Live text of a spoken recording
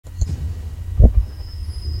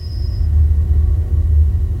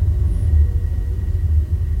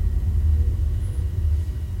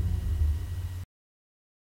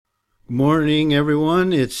Morning,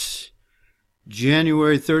 everyone. It's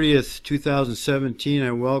January 30th, 2017.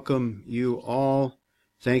 I welcome you all.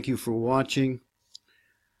 Thank you for watching.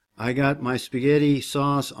 I got my spaghetti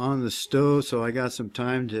sauce on the stove, so I got some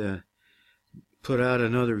time to put out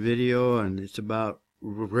another video, and it's about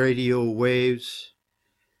radio waves.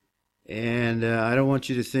 And I don't want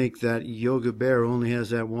you to think that Yoga Bear only has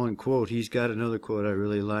that one quote. He's got another quote I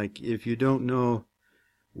really like. If you don't know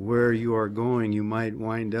where you are going, you might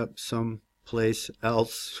wind up someplace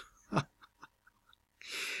else.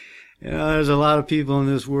 There's a lot of people in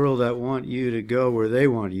this world that want you to go where they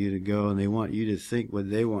want you to go, and they want you to think what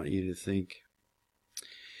they want you to think.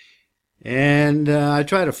 And I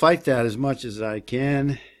try to fight that as much as I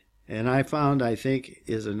can, and I think,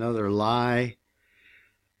 is another lie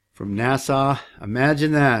from NASA.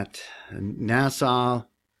 Imagine that, NASA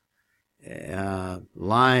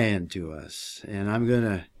lying to us. And I'm going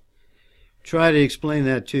to try to explain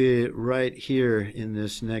that to you right here in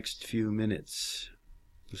this next few minutes.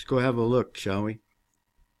 Let's go have a look, shall we?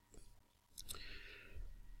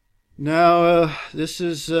 Now, this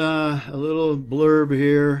is a little blurb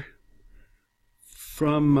here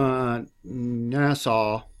from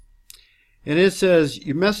NASA. And it says,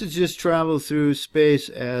 your messages travel through space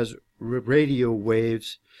as radio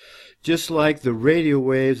waves, just like the radio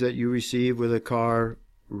waves that you receive with a car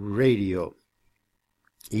radio.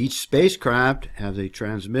 Each spacecraft has a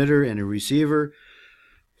transmitter and a receiver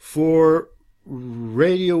for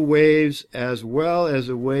radio waves, as well as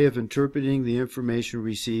a way of interpreting the information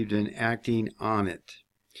received and acting on it.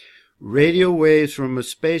 Radio waves from a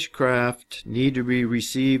spacecraft need to be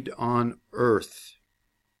received on Earth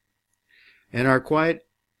and are quite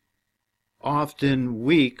often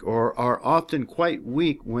weak, or are often quite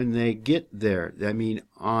weak when they get there. I mean,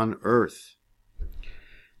 on Earth.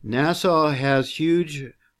 NASA has huge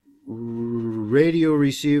radio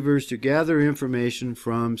receivers to gather information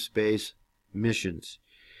from space missions.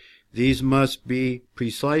 These must be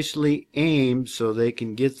precisely aimed so they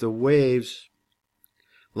can get the waves.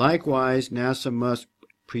 Likewise, NASA must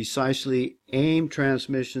precisely aim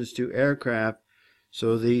transmissions to aircraft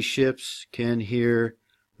so these ships can hear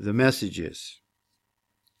the messages.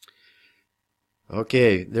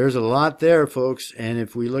 Okay, there's a lot there, folks, and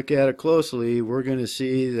if we look at it closely, we're going to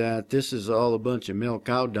see that this is all a bunch of milk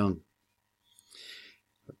cow dung.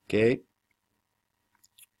 Okay.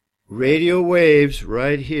 Radio waves,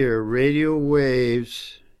 right here, radio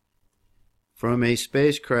waves from a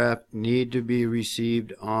spacecraft need to be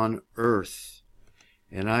received on Earth.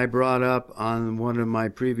 And I brought up on one of my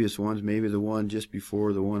previous ones, maybe the one just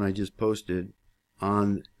before the one I just posted,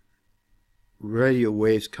 on radio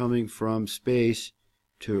waves coming from space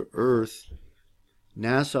to Earth.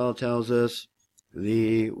 NASA tells us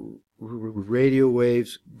the radio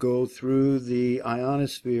waves go through the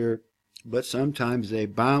ionosphere, but sometimes they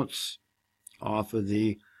bounce off of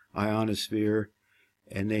the ionosphere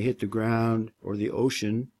and they hit the ground or the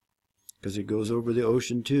ocean, because it goes over the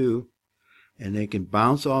ocean too, and they can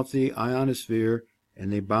bounce off the ionosphere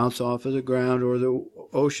and they bounce off of the ground or the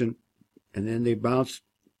ocean, and then they bounce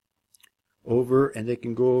over, and they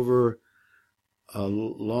can go over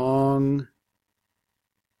long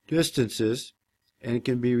distances, and it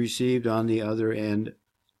can be received on the other end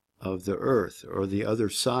of the Earth, or the other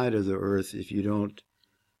side of the Earth, if you don't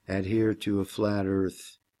adhere to a flat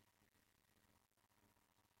Earth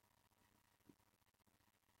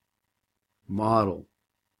model.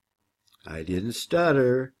 I didn't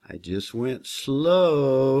stutter, I just went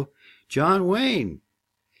slow. John Wayne.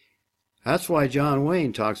 That's why John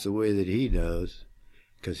Wayne talks the way that he does,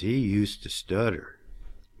 because he used to stutter.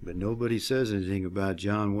 But nobody says anything about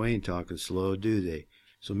John Wayne talking slow, do they?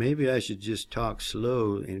 So maybe I should just talk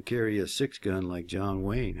slow and carry a 6-gun like John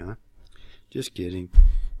Wayne, huh? Just kidding.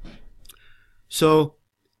 So,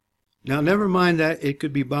 now never mind that it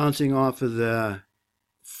could be bouncing off of the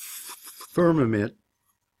firmament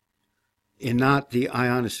and not the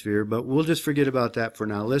ionosphere, but we'll just forget about that for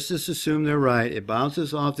now. Let's just assume they're right. It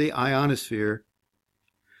bounces off the ionosphere.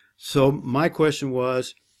 So my question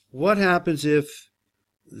was, what happens if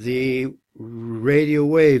the radio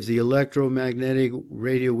waves, the electromagnetic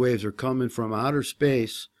radio waves, are coming from outer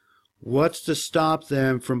space? What's to stop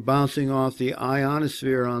them from bouncing off the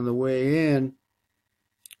ionosphere on the way in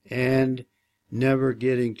and never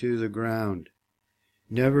getting to the ground?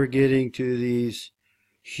 Never getting to these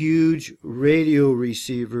huge radio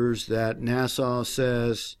receivers that NASA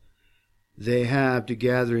says they have to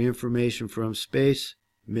gather information from space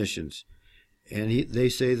missions. And they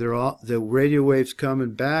say the radio waves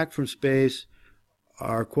coming back from space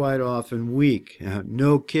are quite often weak.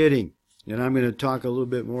 No kidding. And I'm going to talk a little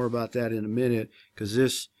bit more about that in a minute, because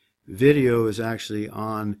this video is actually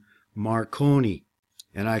on Marconi.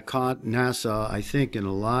 And I caught NASA, I think, in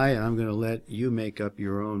a lie, and I'm going to let you make up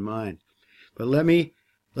your own mind. But let me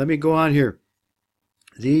go on here.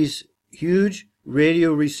 These huge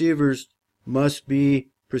radio receivers must be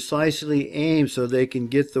precisely aimed so they can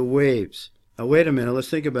get the waves. Now, wait a minute. Let's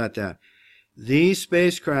think about that. These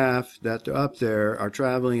spacecraft that are up there are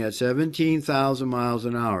traveling at 17,000 miles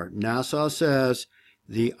an hour. NASA says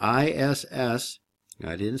the ISS,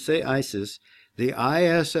 I didn't say ISIS, the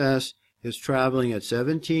ISS is traveling at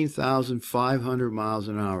 17,500 miles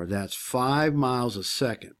an hour. That's 5 miles a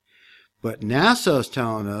second. But NASA is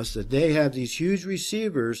telling us that they have these huge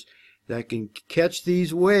receivers that can catch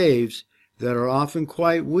these waves that are often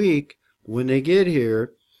quite weak when they get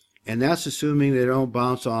here, and that's assuming they don't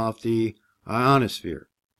bounce off the ionosphere.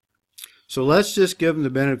 So let's just give them the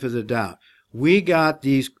benefit of the doubt. We got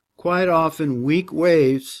these quite often weak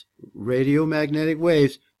waves, radiomagnetic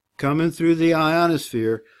waves, coming through the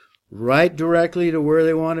ionosphere right directly to where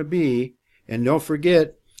they want to be. And don't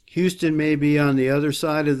forget, Houston may be on the other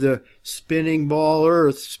side of the spinning ball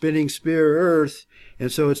Earth, spinning spear Earth,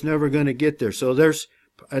 and so it's never going to get there. So there's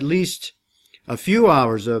at least a few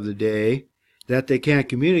hours of the day that they can't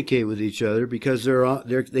communicate with each other because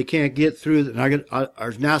they can't get through.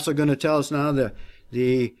 Are NASA going to tell us now that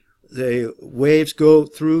the waves go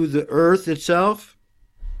through the Earth itself?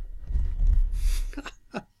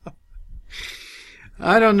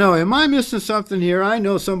 I don't know. Am I missing something here? I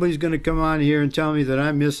know somebody's going to come on here and tell me that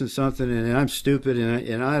I'm missing something and I'm stupid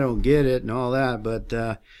and I don't get it and all that. But,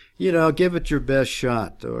 give it your best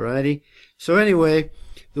shot, alrighty? So anyway,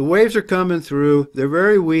 the waves are coming through. They're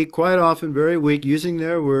very weak, quite often very weak, using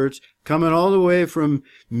their words, coming all the way from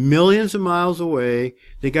millions of miles away.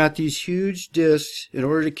 They got these huge disks in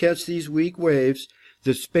order to catch these weak waves.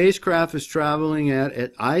 The spacecraft is traveling at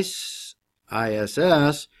ISS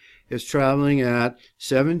is traveling at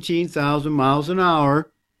 17,000 miles an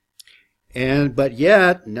hour, but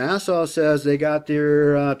yet NASA says they got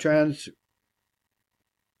their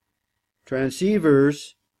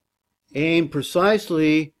transceivers aimed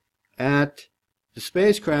precisely at the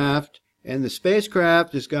spacecraft, and the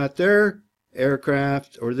spacecraft has got their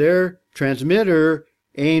aircraft or their transmitter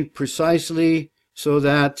aimed precisely so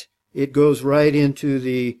that it goes right into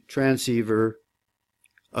the transceiver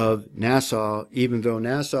of NASA, even though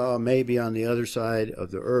NASA may be on the other side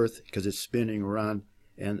of the Earth because it's spinning around.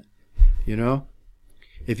 And,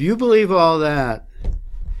 if you believe all that,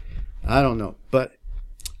 I don't know. But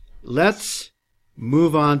let's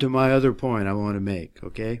move on to my other point I want to make,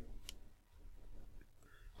 okay?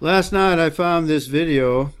 Last night I found this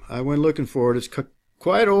video. I went looking for it. It's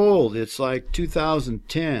quite old. It's like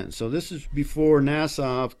 2010. So this is before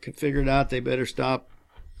NASA figured out they better stop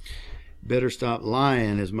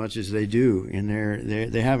lying as much as they do, and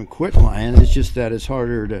they haven't quit lying. It's just that it's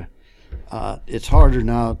harder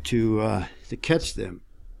now to catch them.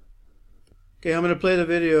 Okay, I'm going to play the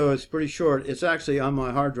video. It's pretty short. It's actually on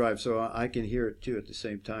my hard drive, so I can hear it too at the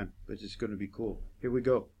same time, but it's going to be cool. Here we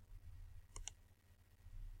go.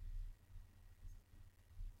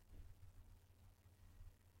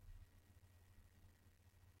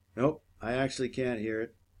 Nope, I actually can't hear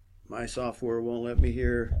it. My software won't let me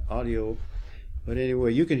hear audio, but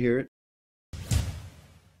anyway, you can hear it.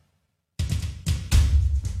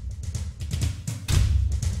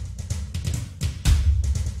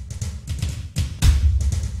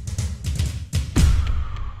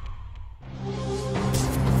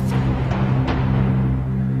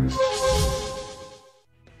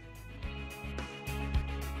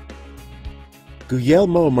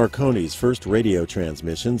 Guglielmo Marconi's first radio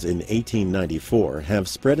transmissions in 1894 have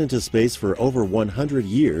spread into space for over 100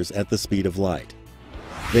 years at the speed of light.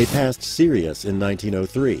 They passed Sirius in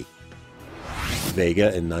 1903,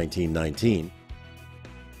 Vega in 1919,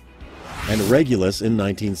 and Regulus in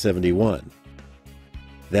 1971.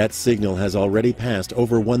 That signal has already passed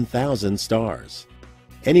over 1,000 stars.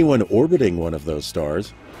 Anyone orbiting one of those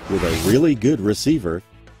stars with a really good receiver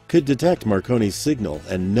could detect Marconi's signal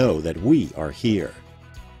and know that we are here.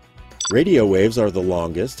 Radio waves are the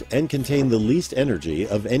longest and contain the least energy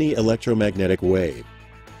of any electromagnetic wave.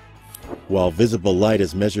 While visible light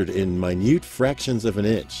is measured in minute fractions of an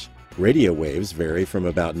inch, radio waves vary from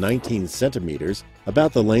about 19 centimeters,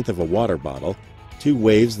 about the length of a water bottle, to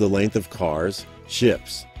waves the length of cars,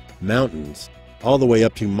 ships, mountains, all the way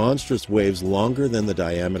up to monstrous waves longer than the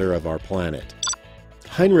diameter of our planet.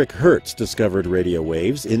 Heinrich Hertz discovered radio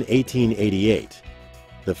waves in 1888.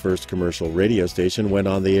 The first commercial radio station went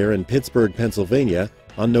on the air in Pittsburgh, Pennsylvania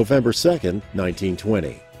on November 2,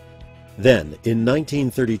 1920. Then, in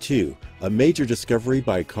 1932, a major discovery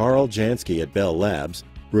by Carl Jansky at Bell Labs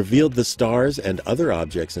revealed the stars and other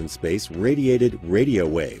objects in space radiated radio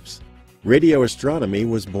waves. Radio astronomy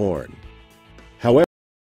was born.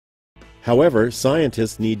 However,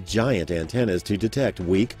 scientists need giant antennas to detect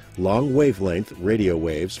weak, long-wavelength radio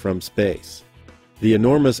waves from space. The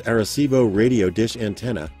enormous Arecibo radio dish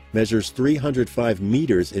antenna measures 305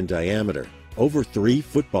 meters in diameter, over 3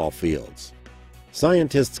 football fields.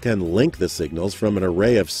 Scientists can link the signals from an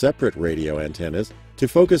array of separate radio antennas to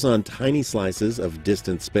focus on tiny slices of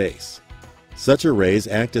distant space. Such arrays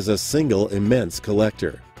act as a single immense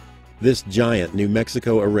collector. This giant New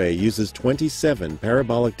Mexico array uses 27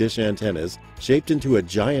 parabolic dish antennas shaped into a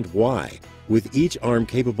giant Y, with each arm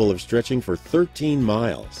capable of stretching for 13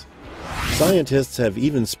 miles. Scientists have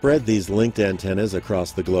even spread these linked antennas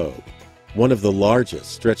across the globe. One of the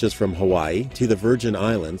largest stretches from Hawaii to the Virgin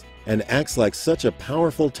Islands and acts like such a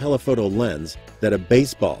powerful telephoto lens that a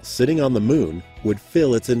baseball sitting on the moon would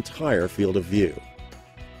fill its entire field of view.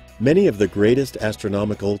 Many of the greatest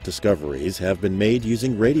astronomical discoveries have been made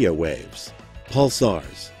using radio waves.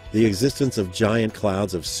 Pulsars, the existence of giant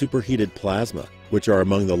clouds of superheated plasma, which are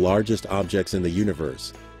among the largest objects in the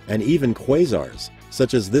universe, and even quasars,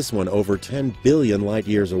 such as this one over 10 billion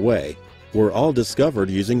light-years away, were all discovered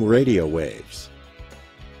using radio waves.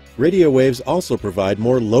 Radio waves also provide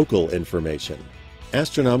more local information.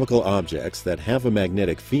 Astronomical objects that have a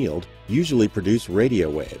magnetic field usually produce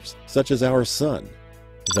radio waves, such as our Sun.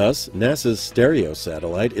 Thus, NASA's stereo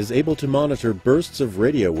satellite is able to monitor bursts of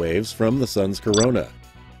radio waves from the Sun's corona.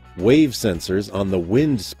 Wave sensors on the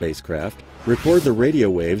WIND spacecraft record the radio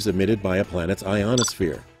waves emitted by a planet's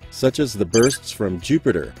ionosphere, such as the bursts from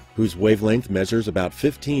Jupiter, whose wavelength measures about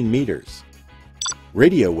 15 meters.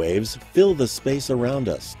 Radio waves fill the space around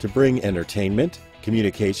us to bring entertainment,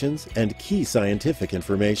 communications, and key scientific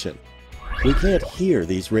information. We can't hear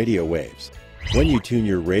these radio waves. When you tune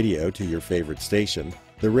your radio to your favorite station,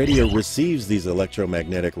 the radio receives these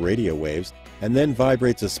electromagnetic radio waves and then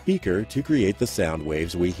vibrates a speaker to create the sound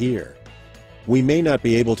waves we hear. We may not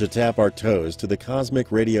be able to tap our toes to the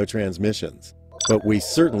cosmic radio transmissions, but we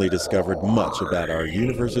certainly discovered much about our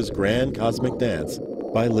universe's grand cosmic dance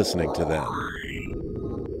by listening to them.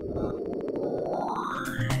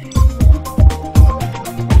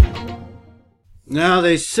 Now,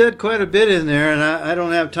 they said quite a bit in there, and I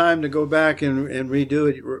don't have time to go back and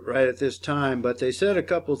redo it right at this time, but they said a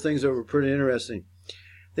couple of things that were pretty interesting.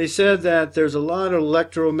 They said that there's a lot of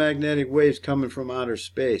electromagnetic waves coming from outer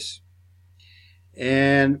space,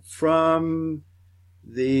 and from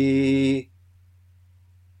the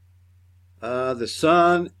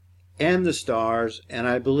sun and the stars, and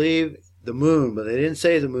I believe the moon, but they didn't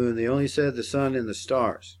say the moon, they only said the sun and the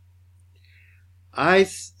stars.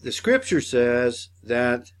 The scripture says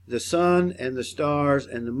that the sun and the stars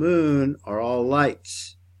and the moon are all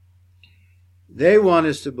lights. They want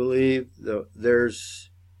us to believe there's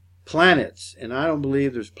planets, and I don't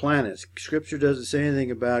believe there's planets. Scripture doesn't say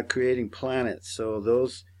anything about creating planets, so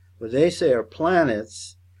those, what they say are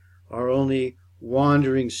planets, are only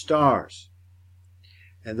wandering stars.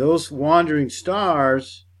 And those wandering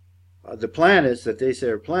stars, the planets that they say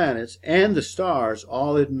are planets, and the stars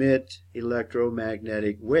all emit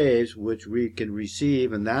electromagnetic waves which we can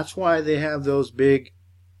receive, and that's why they have those big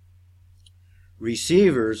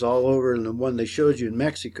receivers all over. And the one they showed you in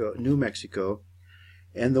Mexico, New Mexico,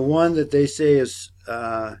 and the one that they say is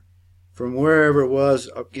from wherever it was,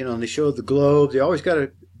 and they showed the globe. They always got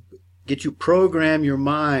to get you program your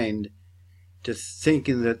mind to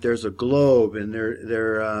thinking that there's a globe, and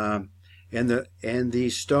and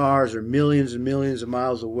these stars are millions and millions of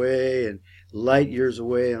miles away and light years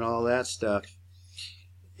away and all that stuff.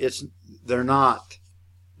 They're not.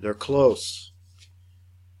 They're close.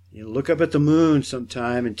 Look up at the moon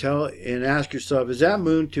sometime and ask yourself, is that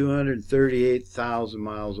moon 238,000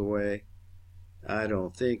 miles away? I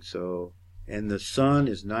don't think so. And the sun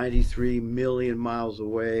is 93 million miles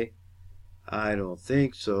away? I don't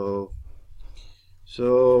think so.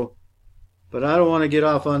 But I don't want to get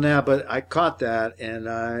off on that, but I caught that, and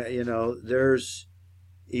there's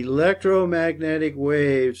electromagnetic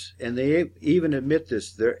waves, and they even admit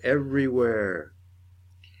this, they're everywhere.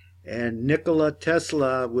 And Nikola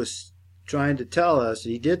Tesla was trying to tell us,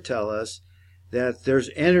 he did tell us, that there's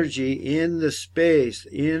energy in the space,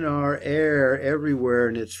 in our air, everywhere,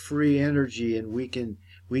 and it's free energy, and we can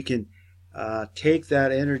take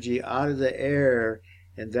that energy out of the air,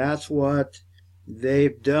 and that's what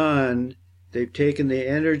they've done. They've taken the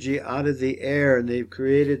energy out of the air, and they've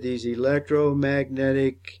created these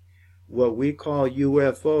electromagnetic, what we call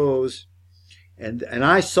UFOs, and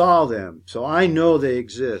I saw them, so I know they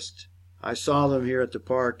exist. I saw them here at the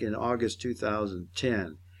park in August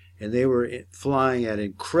 2010, and they were flying at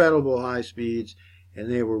incredible high speeds, and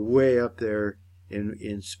they were way up there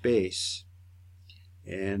in space.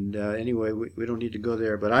 And anyway, we don't need to go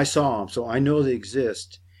there, but I saw them, so I know they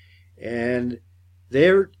exist. And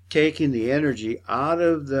they're taking the energy out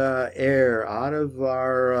of the air, out of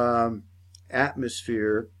our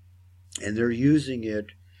atmosphere, and they're using it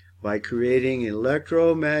by creating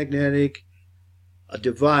electromagnetic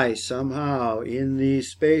device somehow in the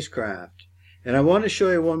spacecraft. And I want to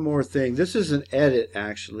show you one more thing. This is an edit,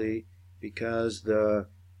 actually, because the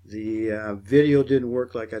video didn't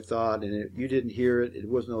work like I thought, and you didn't hear it. It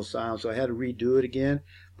was no sound, so I had to redo it again.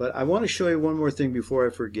 But I want to show you one more thing before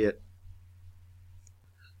I forget.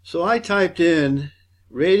 So I typed in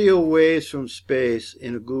radio waves from space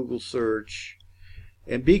in a Google search.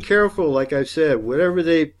 And be careful, like I said, whatever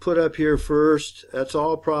they put up here first, that's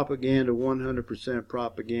all propaganda, 100%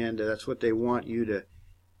 propaganda. That's what they want you to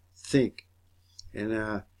think.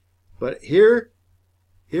 And but here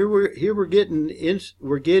we're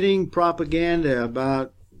getting propaganda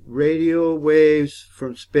about radio waves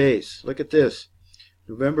from space. Look at this,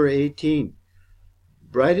 November 18.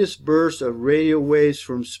 Brightest burst of radio waves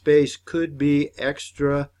from space could be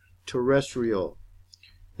extraterrestrial.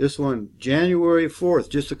 This one, January 4th,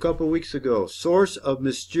 just a couple weeks ago. Source of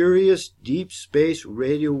mysterious deep space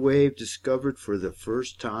radio wave discovered for the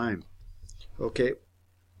first time. Okay,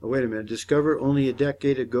 oh, wait a minute. Discovered only a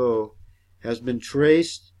decade ago, has been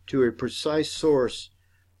traced to a precise source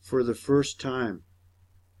for the first time.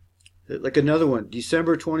 Like another one,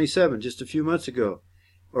 December 27, just a few months ago,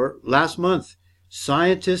 or last month.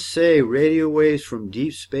 Scientists say radio waves from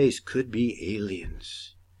deep space could be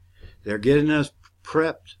aliens. They're getting us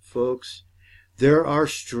prepped, folks. There are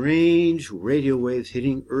strange radio waves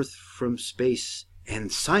hitting Earth from space,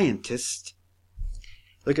 and scientists...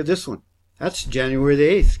 Look at this one. That's January the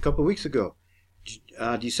 8th, a couple of weeks ago.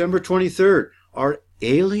 December 23rd. Are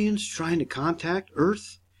aliens trying to contact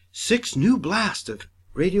Earth? 6 new blasts of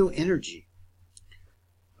radio energy.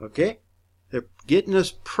 Okay? They're getting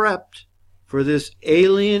us prepped for this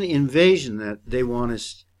alien invasion that they want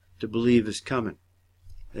us to believe is coming.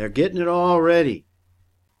 They're getting it all ready.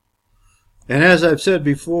 And as I've said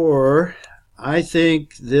before, I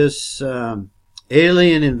think this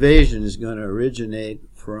alien invasion is going to originate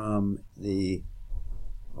from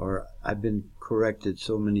or I've been corrected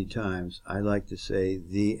so many times, I like to say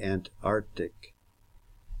the Antarctic.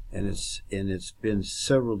 And it's been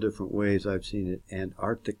several different ways I've seen it.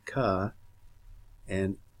 Antarctica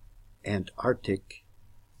and Antarctic.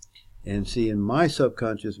 And see, in my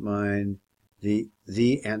subconscious mind, the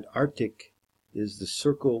Antarctic is the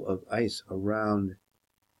circle of ice around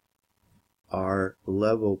our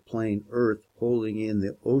level plain Earth, holding in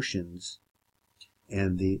the oceans,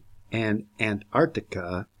 and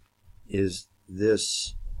Antarctica is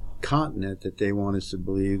this continent that they want us to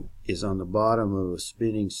believe is on the bottom of a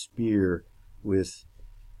spinning spear with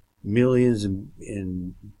millions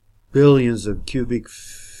and billions of cubic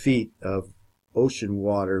feet of ocean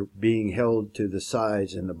water being held to the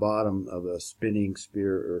sides and the bottom of a spinning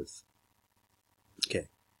spear Earth. Okay.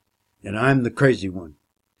 And I'm the crazy one.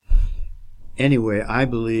 Anyway, I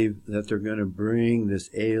believe that they're going to bring this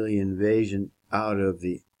alien invasion out of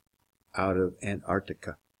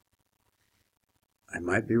Antarctica. I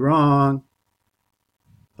might be wrong,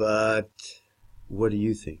 but what do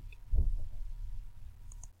you think?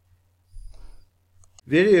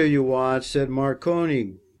 Video you watched said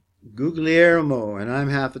Marconi, Guglielmo, and I'm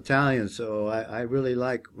half Italian, so I really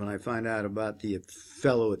like when I find out about the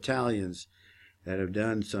fellow Italians that have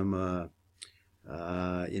done some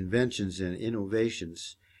inventions and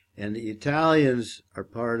innovations. And the Italians are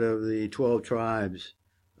part of the 12 tribes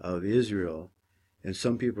of Israel. And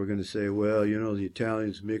some people are going to say, well, you know, the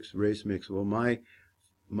Italians mixed, race mixed. Well, my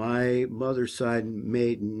mother's side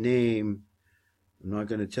maiden name, I'm not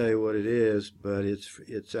going to tell you what it is, but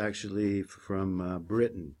it's actually from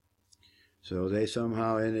Britain. So they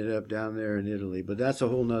somehow ended up down there in Italy. But that's a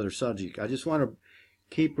whole nother subject. I just want to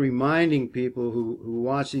keep reminding people who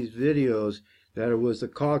watch these videos that it was the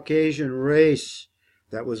Caucasian race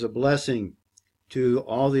that was a blessing to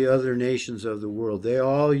all the other nations of the world. They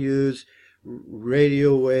all use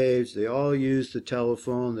radio waves, they all use the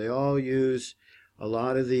telephone, they all use a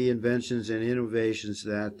lot of the inventions and innovations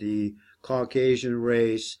that the Caucasian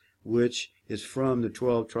race, which is from the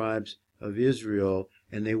 12 tribes of Israel,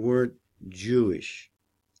 and they weren't Jewish.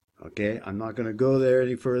 Okay, I'm not going to go there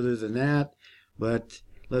any further than that, but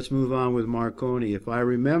let's move on with Marconi. If I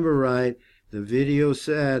remember right, the video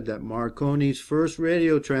said that Marconi's first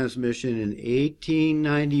radio transmission in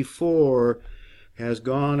 1894 has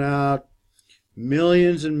gone out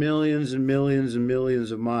millions and millions and millions and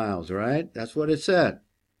millions of miles, right? That's what it said.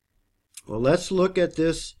 Well, let's look at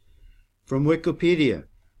this from Wikipedia.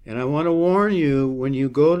 And I want to warn you, when you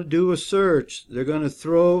go to do a search, they're going to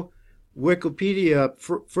throw Wikipedia up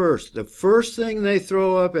first. The first thing they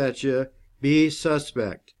throw up at you, be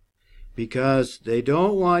suspect. Because they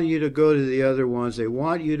don't want you to go to the other ones. They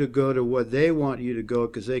want you to go to what they want you to go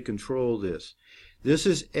because they control this. This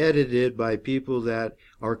is edited by people that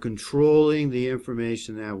are controlling the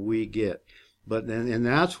information that we get. And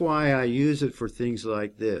that's why I use it for things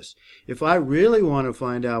like this. If I really want to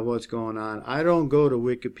find out what's going on, I don't go to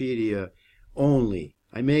Wikipedia only.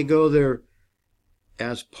 I may go there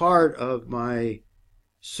as part of my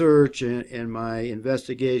search and my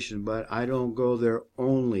investigation, but I don't go there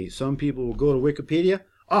only. Some people will go to Wikipedia.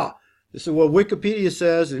 This is what Wikipedia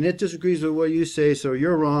says, and it disagrees with what you say, so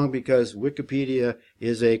you're wrong because Wikipedia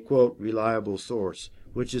is a, quote, reliable source,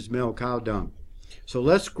 which is male cow dung. So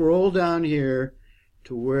let's scroll down here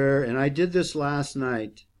to where, and I did this last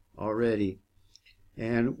night already,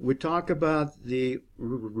 and we talk about the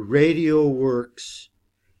radio works,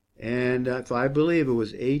 and if I believe it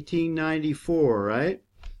was 1894, right?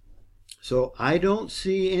 So I don't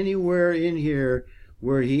see anywhere in here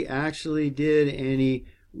where he actually did any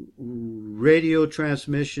radio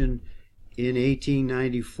transmission in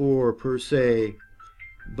 1894 per se,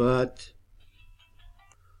 but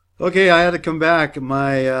okay, I had to come back.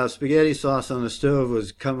 My spaghetti sauce on the stove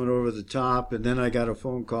was coming over the top, and then I got a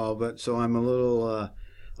phone call, but so I'm a little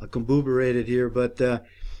combuberated here. But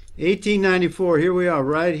 1894, here we are,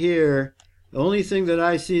 right here. The only thing that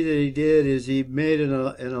I see that he did is he made an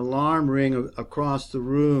alarm ring across the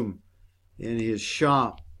room in his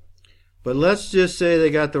shop. But let's just say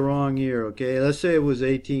they got the wrong year, okay? Let's say it was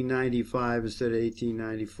 1895 instead of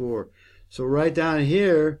 1894. So right down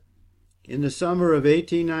here, in the summer of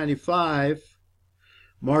 1895,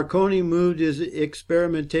 Marconi moved his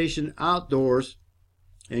experimentation outdoors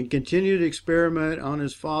and continued to experiment on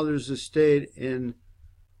his father's estate in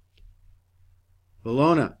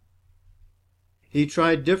Bologna. He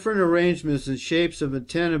tried different arrangements and shapes of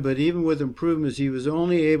antenna, but even with improvements, he was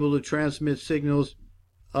only able to transmit signals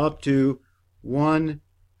up to 1/2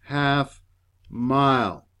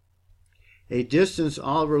 mile, a distance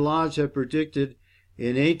Oliver Lodge had predicted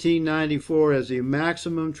in 1894 as the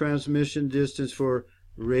maximum transmission distance for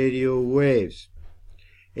radio waves.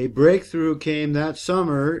 A breakthrough came that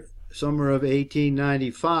summer of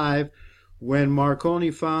 1895, when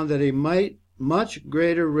Marconi found that a much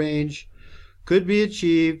greater range could be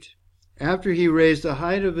achieved after he raised the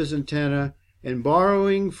height of his antenna, and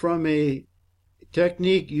borrowing from a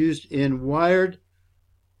technique used in wired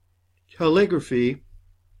telegraphy,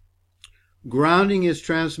 grounding his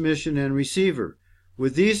transmission and receiver.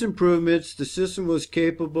 With these improvements, the system was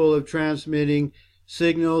capable of transmitting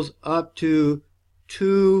signals up to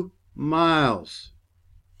 2 miles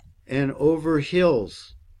and over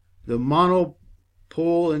hills. The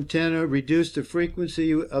monopole antenna reduced the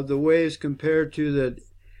frequency of the waves compared to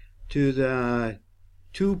the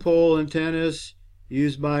two-pole antennas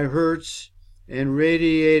used by Hertz, and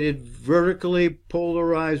radiated vertically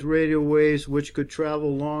polarized radio waves which could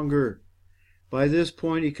travel longer. By this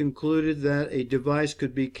point, he concluded that a device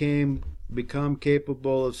could become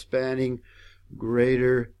capable of spanning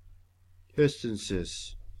greater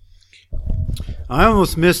distances. I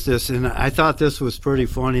almost missed this, and I thought this was pretty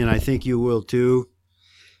funny, and I think you will too.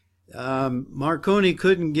 Marconi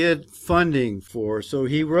couldn't get funding for, so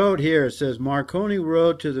he wrote here, it says, Marconi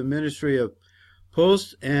wrote to the Ministry of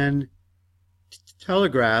Posts and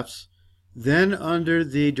Telegraphs, then under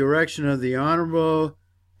the direction of the Honorable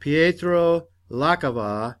Pietro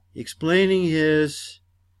Lacava, explaining his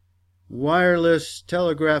wireless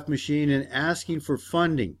telegraph machine and asking for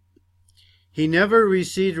funding. He never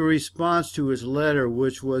received a response to his letter,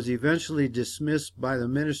 which was eventually dismissed by the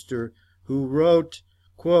minister, who wrote,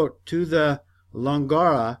 quote, to the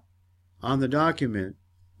Lungara on the document,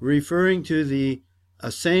 referring to the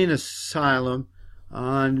insane asylum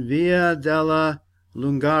on Via della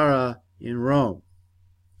Lungara in Rome.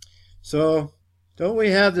 So, don't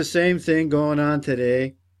we have the same thing going on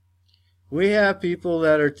today? We have people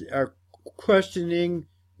that are questioning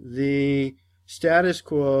the status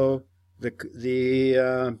quo,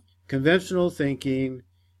 the conventional thinking,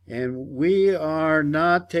 and we are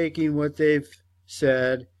not taking what they've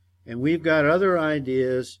said, and we've got other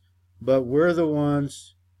ideas, but we're the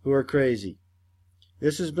ones who are crazy.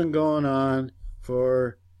 This has been going on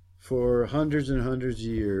for hundreds and hundreds of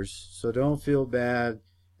years, so don't feel bad.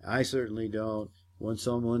 I certainly don't when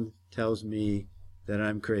someone tells me that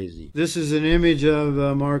I'm crazy. This is an image of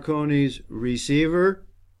Marconi's receiver.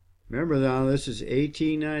 Remember now, this is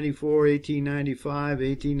 1894, 1895,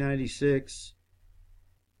 1896.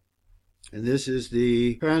 And this is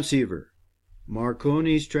the transceiver.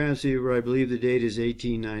 Marconi's transceiver, I believe the date is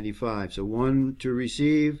 1895. So one to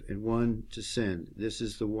receive and one to send. This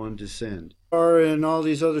is the one to send. And all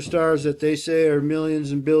these other stars that they say are millions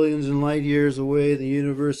and billions and light years away. The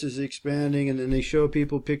universe is expanding, and then they show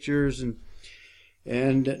people pictures, and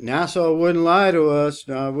NASA wouldn't lie to us,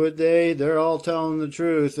 now would they? They're all telling the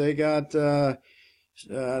truth. They got that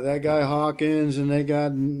guy Hawkins, and they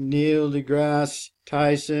got Neil deGrasse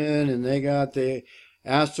Tyson, and they got the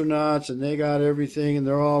astronauts, and they got everything, and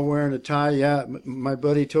they're all wearing a tie. Yeah, my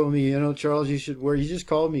buddy told me, Charles, you should wear, he just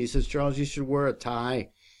called me, he says, Charles, you should wear a tie,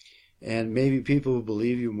 and maybe people will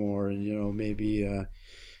believe you more, and, maybe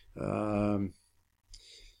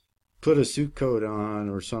put a suit coat on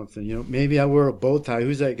or something, maybe I wear a bow tie.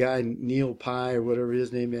 Who's that guy, Neil Pye, or whatever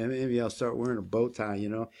his name is? Maybe I'll start wearing a bow tie,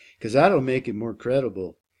 because that'll make it more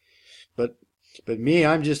credible. But me,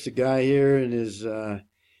 I'm just a guy here in his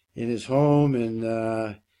home,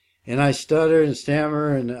 and I stutter and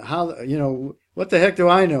stammer, and how, what the heck do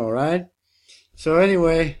I know, right? So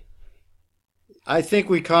anyway, I think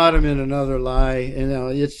we caught him in another lie, and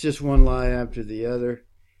it's just one lie after the other.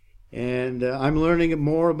 And I'm learning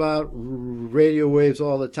more about radio waves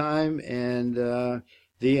all the time, and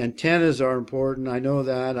the antennas are important. I know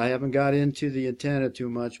that. I haven't got into the antenna too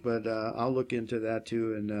much, but I'll look into that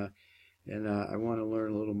too, and I want to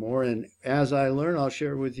learn a little more. And as I learn, I'll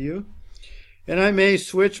share with you. And I may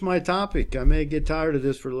switch my topic. I may get tired of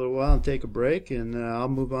this for a little while and take a break, and I'll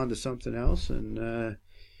move on to something else. And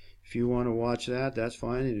if you want to watch that, that's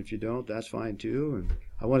fine. And if you don't, that's fine too. And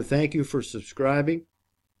I want to thank you for subscribing.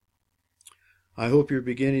 I hope you're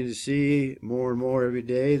beginning to see more and more every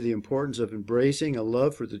day the importance of embracing a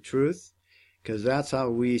love for the truth, because that's how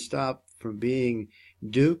we stop from being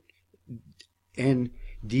duped and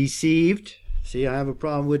deceived. See, I have a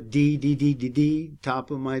problem with D, top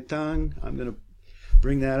of my tongue. I'm going to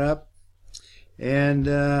bring that up. And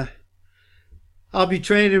I'll be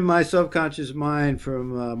training my subconscious mind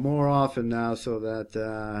from more often now, so that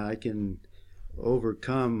I can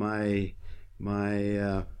overcome my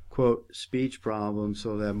quote speech problem,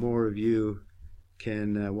 so that more of you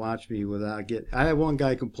can watch me without I had one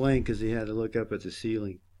guy complain because he had to look up at the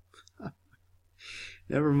ceiling.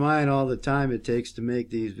 Never mind all the time it takes to make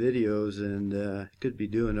these videos, and could be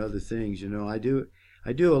doing other things. I do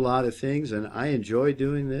a lot of things, and I enjoy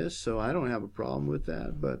doing this, so I don't have a problem with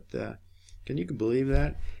that. But can you believe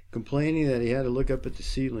that? Complaining that he had to look up at the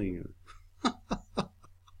ceiling.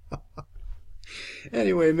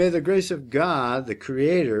 Anyway, may the grace of God, the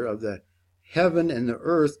creator of the heaven and the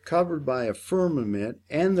earth, covered by a firmament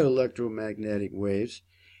and the electromagnetic waves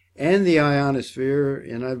and the ionosphere,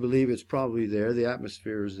 and I believe it's probably there, the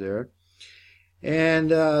atmosphere is there.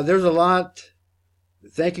 And there's a lot.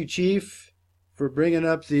 Thank you, Chief, for bringing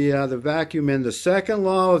up the vacuum and the second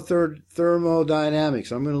law of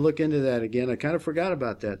thermodynamics. I'm going to look into that again. I kind of forgot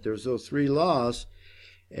about that. There's those three laws.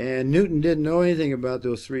 And Newton didn't know anything about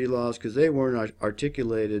those three laws because they weren't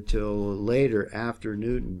articulated till later after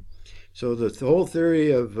Newton. So the whole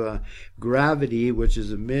theory of gravity, which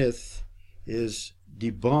is a myth, is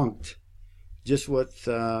debunked. Just with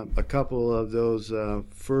a couple of those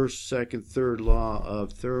first, second, third law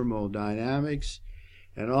of thermodynamics.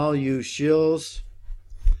 And all you shills,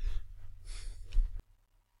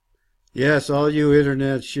 yes, all you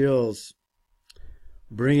internet shills,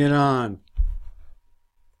 bring it on.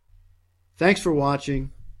 Thanks for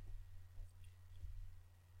watching.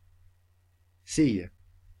 See ya.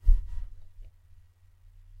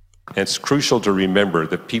 It's crucial to remember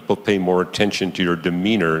that people pay more attention to your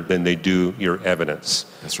demeanor than they do your evidence.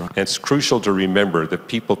 That's right. It's crucial to remember that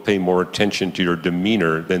people pay more attention to your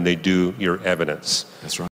demeanor than they do your evidence.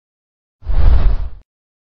 That's right.